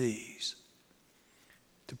church than these.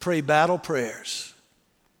 To pray battle prayers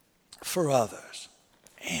for others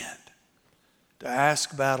and to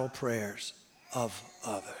ask battle prayers of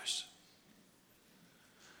others.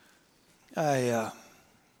 I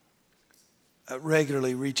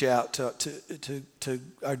regularly reach out to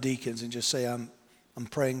our deacons and just say, I'm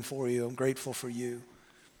praying for you. I'm grateful for you.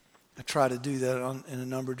 I try to do that in a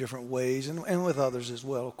number of different ways and with others as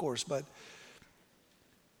well, of course. But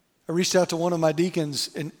I reached out to one of my deacons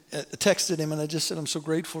and texted him, and I just said, I'm so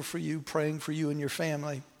grateful for you, praying for you and your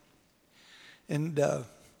family. And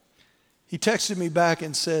he texted me back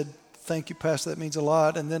and said, thank you, Pastor, that means a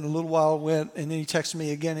lot. And then a little while went, and then he texted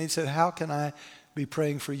me again, and he said, how can I be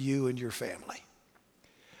praying for you and your family?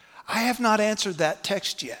 I have not answered that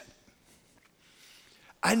text yet.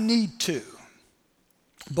 I need to.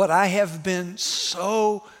 But I have been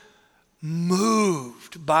so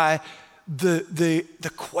moved by the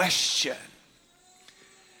question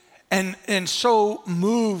and so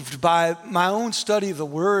moved by my own study of the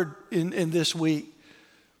Word in this week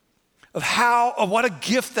of what a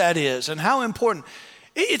gift that is and how important.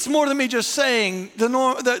 It's more than me just saying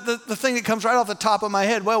the thing that comes right off the top of my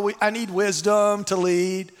head. Well, I need wisdom to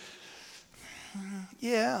lead.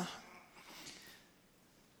 Yeah.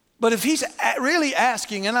 But if he's really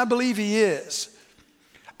asking, and I believe he is,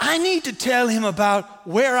 I need to tell him about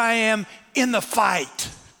where I am in the fight.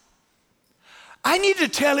 I need to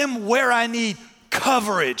tell him where I need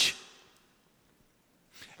coverage.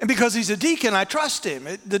 And because he's a deacon, I trust him.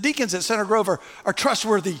 The deacons at Center Grove are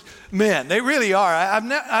trustworthy men. They really are.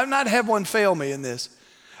 I've not had one fail me in this.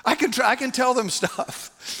 I can tell them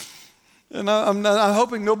stuff. And I'm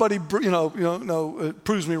hoping nobody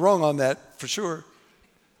proves me wrong on that for sure.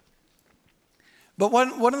 But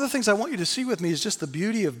one of the things I want you to see with me is just the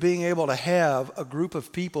beauty of being able to have a group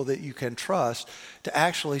of people that you can trust to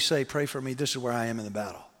actually say, pray for me, this is where I am in the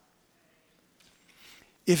battle.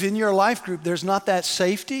 If in your life group there's not that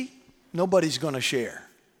safety, nobody's going to share.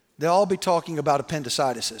 They'll all be talking about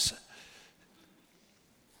appendicitis.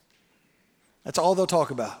 That's all they'll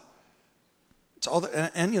talk about. It's all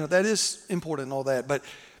and that is important and all that, but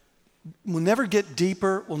we'll never get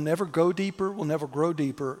deeper, we'll never go deeper, we'll never grow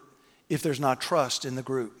deeper if there's not trust in the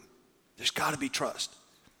group. There's got to be trust.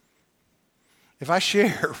 If I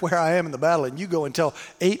share where I am in the battle and you go and tell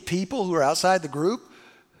 8 people who are outside the group,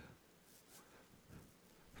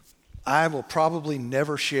 I will probably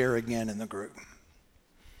never share again in the group.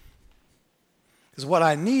 Because what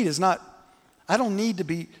I need is I don't need to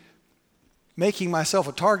be making myself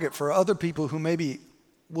a target for other people who maybe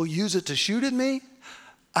will use it to shoot at me.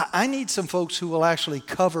 I need some folks who will actually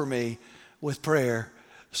cover me with prayer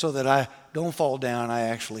so that I don't fall down, I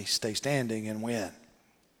actually stay standing and win.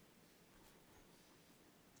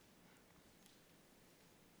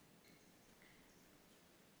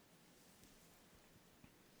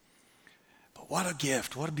 But what a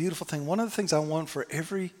gift, what a beautiful thing. One of the things I want for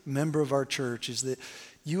every member of our church is that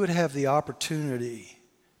you would have the opportunity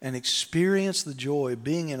and experience the joy of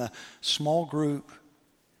being in a small group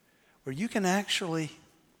where you can actually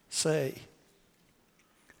say,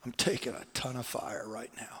 I'm taking a ton of fire right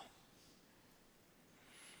now.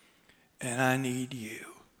 And I need you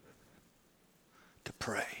to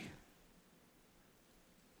pray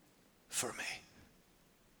for me.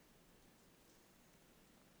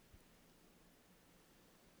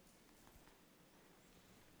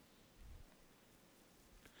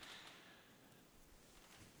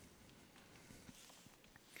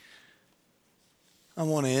 I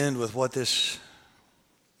want to end with what this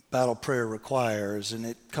battle prayer requires, and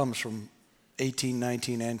it comes from 18,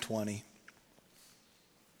 19, and 20.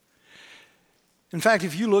 In fact,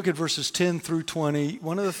 if you look at verses 10 through 20,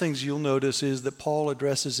 one of the things you'll notice is that Paul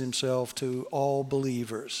addresses himself to all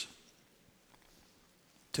believers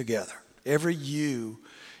together. Every you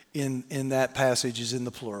in that passage is in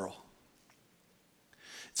the plural.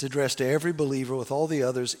 It's addressed to every believer with all the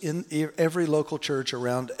others in every local church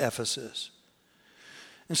around Ephesus.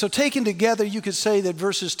 And so taken together, you could say that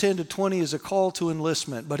verses 10 to 20 is a call to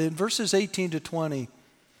enlistment. But in verses 18 to 20,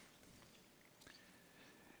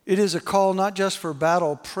 it is a call not just for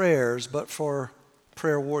battle prayers, but for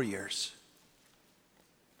prayer warriors.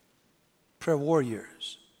 Prayer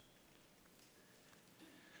warriors.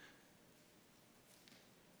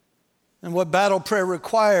 And what battle prayer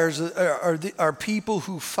requires are people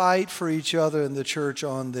who fight for each other in the church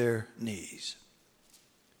on their knees.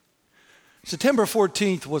 September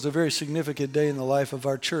 14th was a very significant day in the life of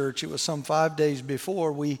our church. It was some 5 days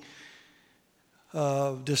before we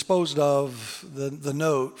disposed of the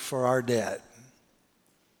note for our debt.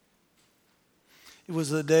 It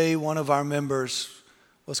was the day one of our members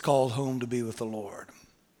was called home to be with the Lord.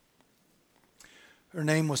 Her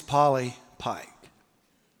name was Polly Pike.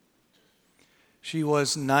 She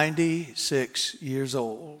was 96 years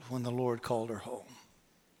old when the Lord called her home.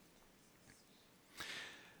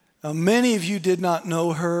 Now, many of you did not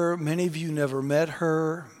know her. Many of you never met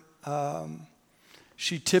her.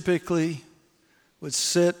 She typically would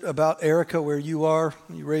sit about, Erica, where you are,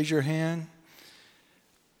 you raise your hand,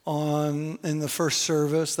 in the first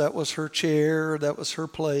service. That was her chair. That was her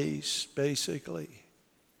place, basically.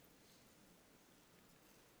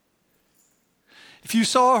 If you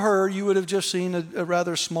saw her, you would have just seen a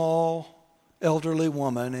rather small, elderly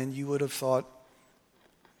woman, and you would have thought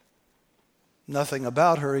nothing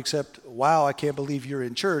about her except, wow, I can't believe you're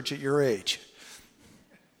in church at your age.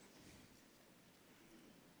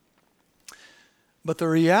 But the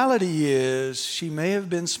reality is, she may have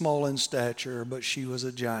been small in stature, but she was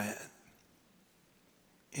a giant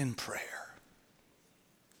in prayer,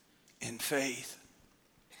 in faith,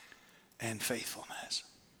 and faithfulness.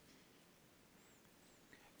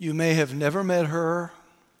 You may have never met her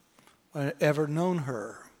or ever known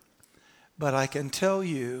her, but I can tell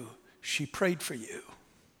you she prayed for you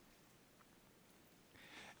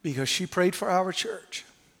because she prayed for our church.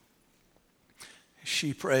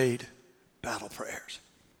 She prayed battle prayers.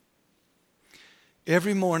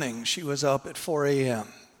 Every morning she was up at 4 a.m.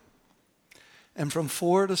 and from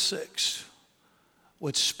 4 to 6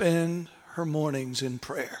 would spend her mornings in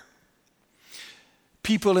prayer.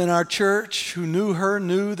 People in our church who knew her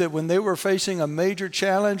knew that when they were facing a major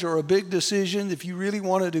challenge or a big decision, if you really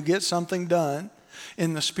wanted to get something done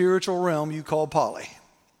in the spiritual realm, you called Polly.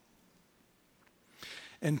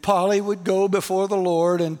 And Polly would go before the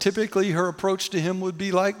Lord, and typically her approach to him would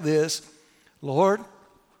be like this: Lord,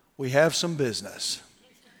 we have some business.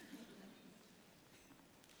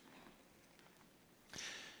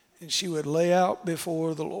 And she would lay out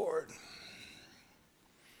before the Lord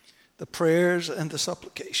the prayers and the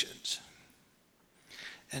supplications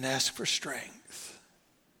and ask for strength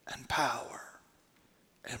and power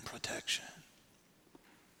and protection.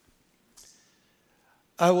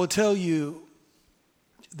 I will tell you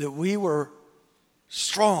that we were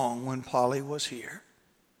strong when Polly was here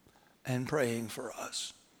and praying for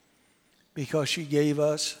us because she gave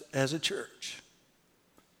us, as a church,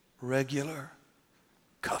 regular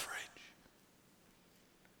coverage.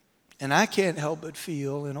 And I can't help but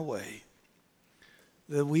feel, in a way,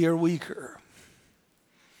 that we are weaker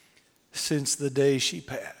since the day she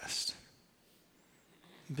passed,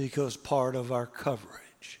 because part of our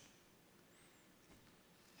coverage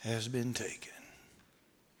has been taken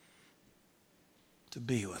to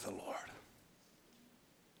be with the Lord.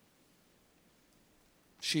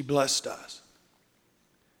 She blessed us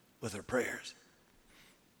with her prayers.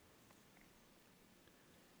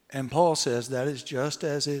 And Paul says that is just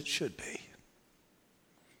as it should be.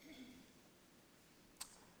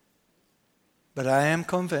 But I am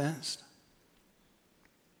convinced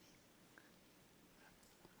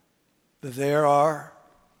that there are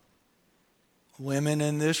women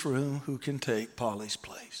in this room who can take Polly's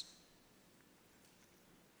place.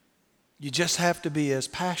 You just have to be as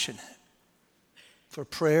passionate for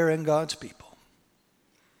prayer and God's people,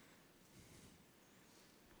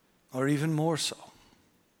 or even more so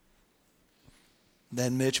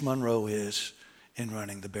than Mitch Monroe is in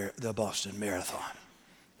running the Boston Marathon.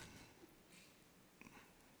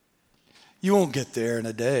 You won't get there in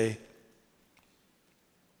a day,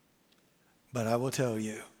 but I will tell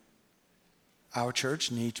you, our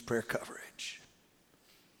church needs prayer coverage.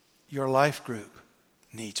 Your life group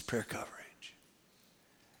needs prayer coverage.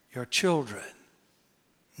 Your children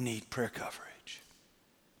need prayer coverage.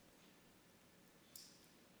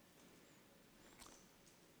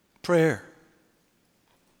 Prayer.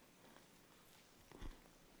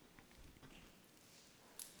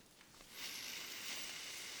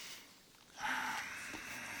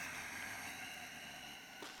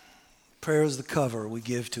 Prayer is the cover we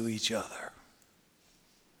give to each other.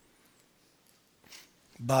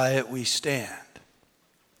 By it we stand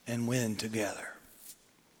and win together.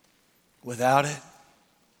 Without it,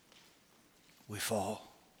 we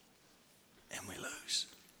fall and we lose.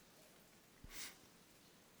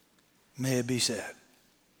 May it be said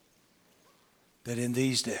that in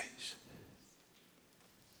these days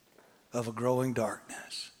of a growing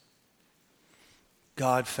darkness,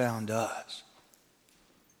 God found us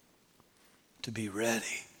to be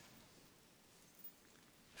ready,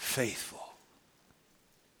 faithful,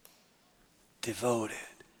 devoted,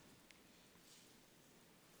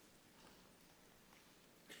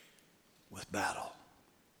 with battle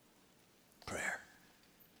prayer.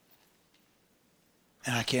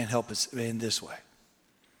 And I can't help it in this way.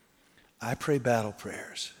 I pray battle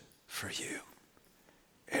prayers for you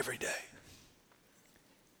every day.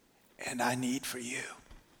 And I need for you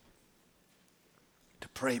to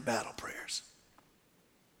pray battle prayers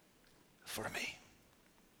for me.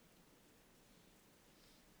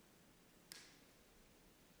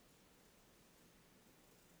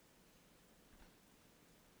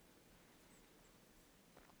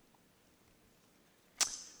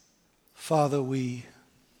 Father, we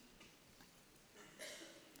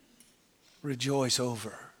rejoice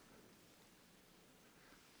over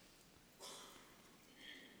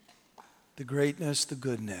the greatness, the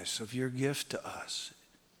goodness of your gift to us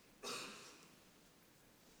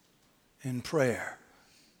in prayer,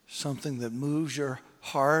 something that moves your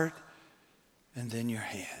heart and then your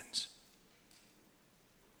hands.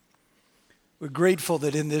 We're grateful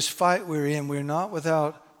that in this fight we're in, we're not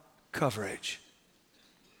without coverage.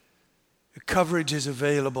 The coverage is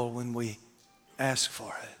available when we ask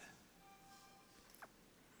for it.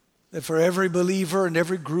 That for every believer and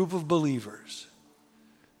every group of believers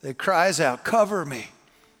that cries out, cover me,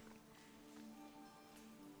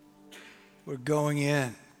 we're going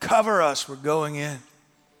in. Cover us, we're going in.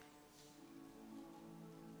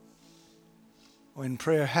 When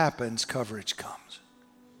prayer happens, coverage comes.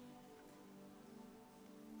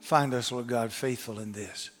 Find us, Lord God, faithful in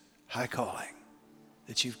this high calling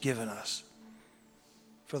that you've given us.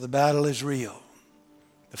 For the battle is real.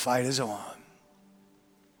 The fight is on.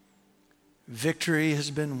 Victory has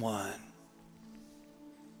been won.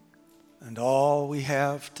 And all we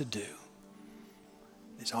have to do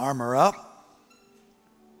is armor up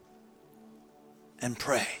and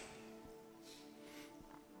pray.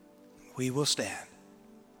 We will stand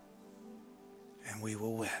and we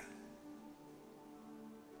will win.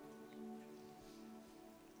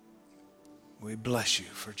 We bless you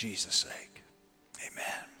for Jesus' sake.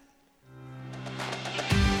 Amen.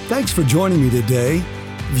 Thanks for joining me today.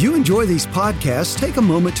 If you enjoy these podcasts, take a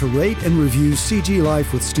moment to rate and review CG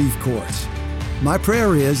Life with Steve Kortz. My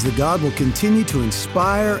prayer is that God will continue to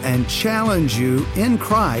inspire and challenge you in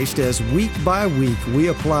Christ as week by week we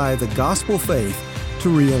apply the gospel faith to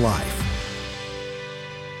real life.